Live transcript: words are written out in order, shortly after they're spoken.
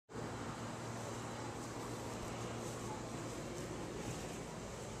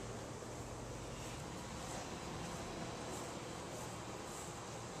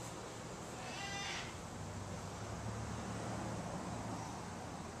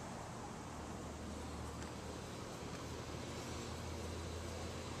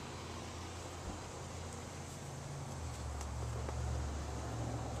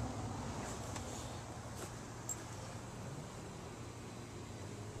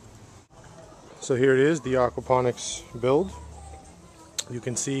So here it is, the Aquaponics build. You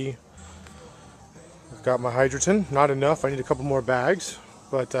can see I've got my hydrogen, not enough, I need a couple more bags,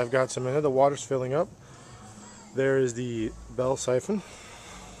 but I've got some in it. The water's filling up. There is the bell siphon,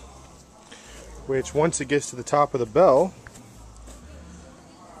 which once it gets to the top of the bell,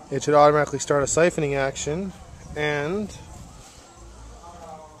 it should automatically start a siphoning action and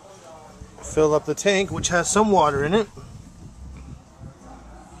fill up the tank, which has some water in it.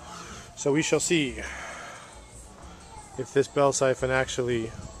 So we shall see if this bell siphon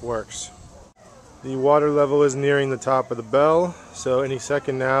actually works. The water level is nearing the top of the bell, so any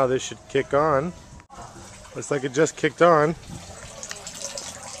second now this should kick on. Looks like it just kicked on.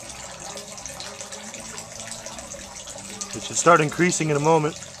 It should start increasing in a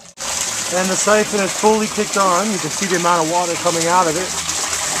moment. And the siphon is fully kicked on. You can see the amount of water coming out of it.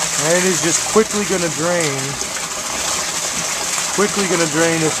 And it is just quickly going to drain. Quickly going to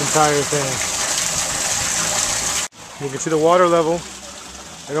drain this entire thing. You can see the water level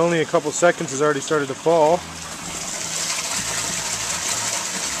in only a couple seconds has already started to fall.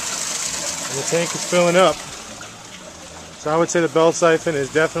 And the tank is filling up. So I would say the bell siphon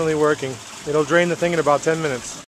is definitely working. It'll drain the thing in about 10 minutes.